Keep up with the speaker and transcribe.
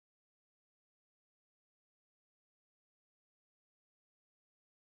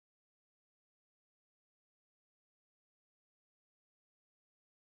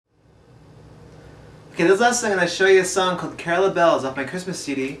Okay, this lesson I'm going to show you a song called Carol of Bells off my Christmas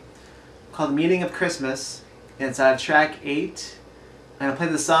CD called Meaning of Christmas, and it's out of track 8. I'm going to play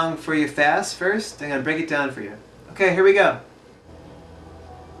the song for you fast first, and I'm going to break it down for you. Okay, here we go.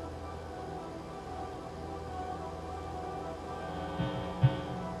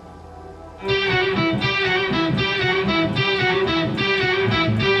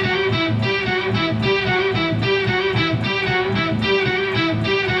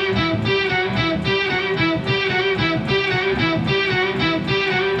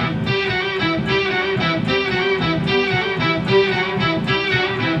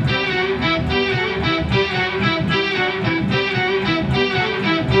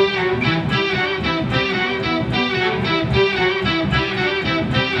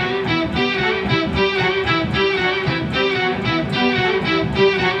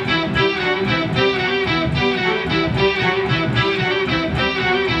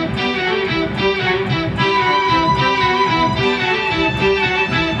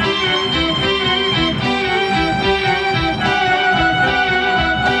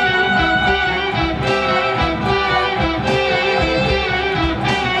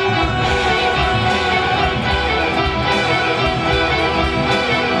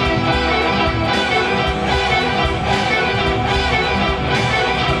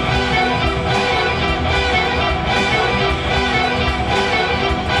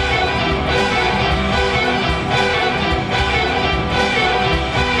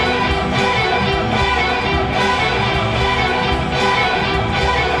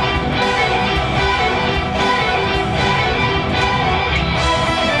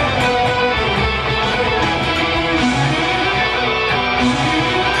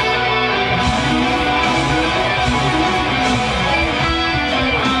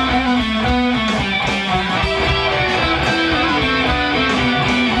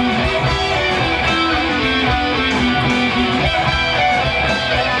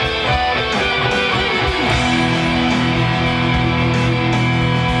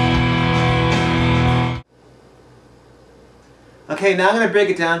 Okay, now I'm going to break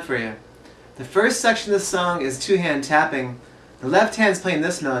it down for you. The first section of the song is two-hand tapping. The left hand's playing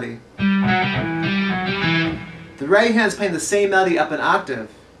this melody. The right hand's playing the same melody up an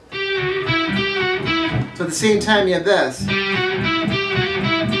octave. So at the same time you have this.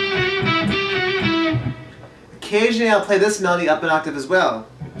 Occasionally I'll play this melody up an octave as well.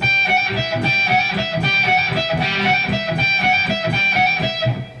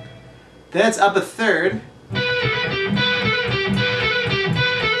 Then it's up a third.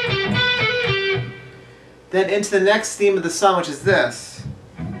 Then into the next theme of the song, which is this.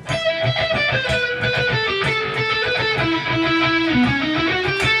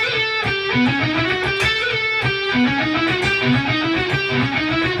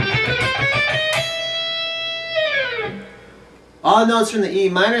 All notes are in the E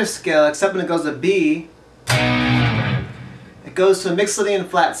minor scale, except when it goes to B. It goes to a Mixolydian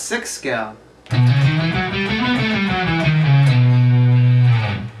flat 6 scale,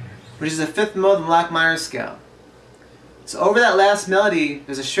 which is a 5th mode of the Black minor scale. So over that last melody,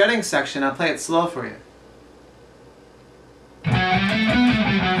 there's a shredding section. I'll play it slow for you.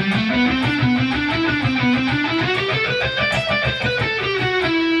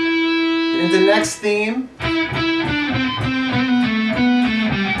 And the next theme.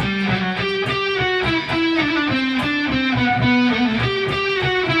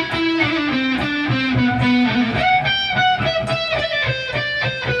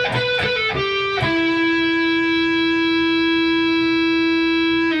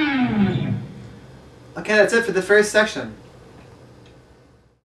 Okay, that's it for the first section.